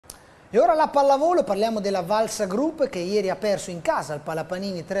E ora la pallavolo, parliamo della Valsa Group che ieri ha perso in casa al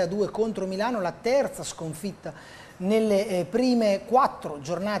Palapanini 3-2 contro Milano, la terza sconfitta nelle prime 4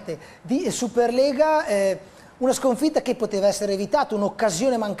 giornate di Superlega. Una sconfitta che poteva essere evitata,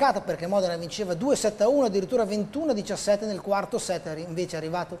 un'occasione mancata perché Modena vinceva 2-7-1, addirittura 21-17 nel quarto set, invece è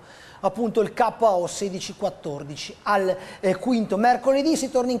arrivato appunto il KO 16-14 al quinto. Mercoledì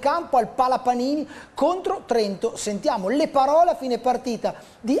si torna in campo al Palapanini contro Trento. Sentiamo le parole a fine partita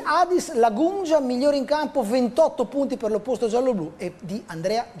di Adis Lagungia, migliore in campo, 28 punti per l'opposto giallo-blu, e di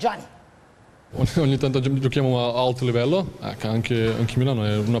Andrea Gianni. Ogni tanto giochiamo a alto livello, anche Milano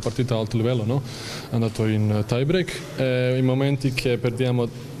è una partita a alto livello, no? È andato in tie break, in momenti che perdiamo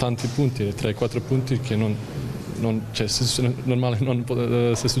tanti punti, 3-4 punti che cioè, normale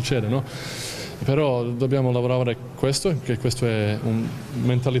non se succede, no? Però dobbiamo lavorare questo, che questo è una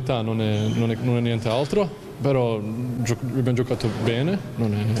mentalità, non è niente altro. Però abbiamo giocato bene,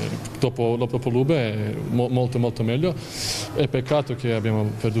 dopo Lube è molto meglio. È peccato che abbiamo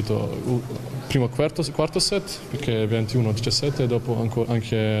perduto il primo quarto set, perché 21-17 e dopo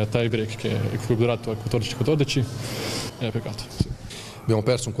anche tie break che è durato a 14-14, è peccato. Sì. Abbiamo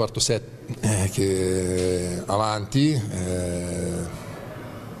perso un quarto set che avanti,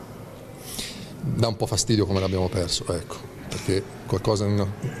 dà un po' fastidio come l'abbiamo perso, ecco, perché qualcosa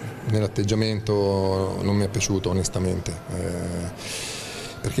nell'atteggiamento non mi è piaciuto onestamente,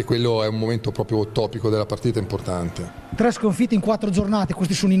 perché quello è un momento proprio topico della partita importante. 3 sconfitte in 4 giornate,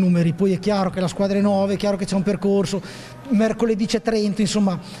 questi sono i numeri, poi è chiaro che la squadra è 9, è chiaro che c'è un percorso, mercoledì c'è Trento,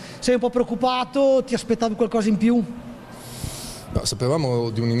 insomma, sei un po' preoccupato, ti aspettavi qualcosa in più? No, sapevamo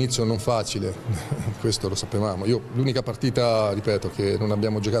di un inizio non facile, questo lo sapevamo. L'unica partita, ripeto, che non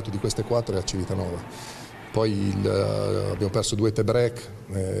abbiamo giocato di queste 4 è a Civitanova. Poi abbiamo perso 2 tie break,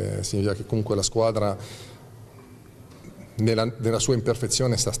 significa che comunque la squadra nella sua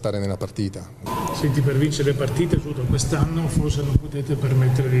imperfezione sa stare nella partita. Senti, per vincere le partite, soprattutto quest'anno, forse non potete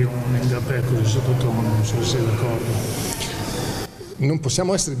permettervi un handicap così sottotono, non so se sei d'accordo. Non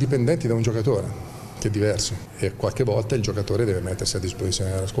possiamo essere dipendenti da un giocatore, che è diverso, e qualche volta il giocatore deve mettersi a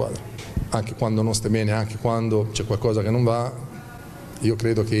disposizione della squadra. Anche quando non sta bene, anche quando c'è qualcosa che non va, io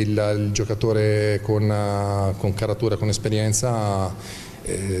credo che il giocatore con caratura, con esperienza,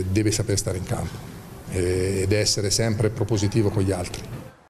 deve saper stare in campo ed essere sempre propositivo con gli altri.